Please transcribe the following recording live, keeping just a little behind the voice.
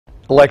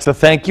Alexa,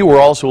 thank you. We're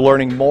also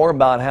learning more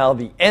about how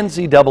the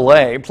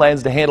NCAA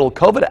plans to handle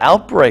COVID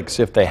outbreaks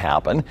if they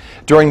happen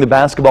during the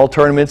basketball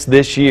tournaments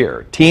this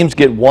year. Teams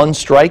get one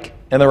strike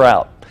and they're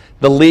out.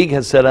 The league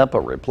has set up a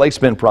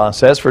replacement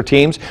process for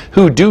teams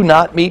who do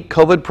not meet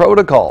COVID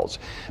protocols.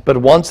 But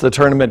once the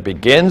tournament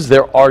begins,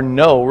 there are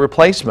no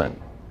replacement.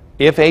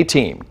 If a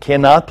team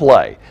cannot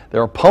play,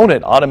 their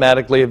opponent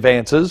automatically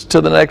advances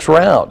to the next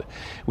round.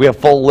 We have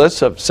full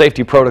lists of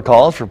safety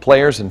protocols for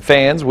players and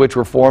fans, which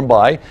were formed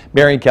by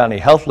Marion County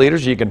health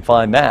leaders. You can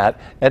find that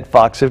at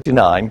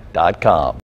fox59.com.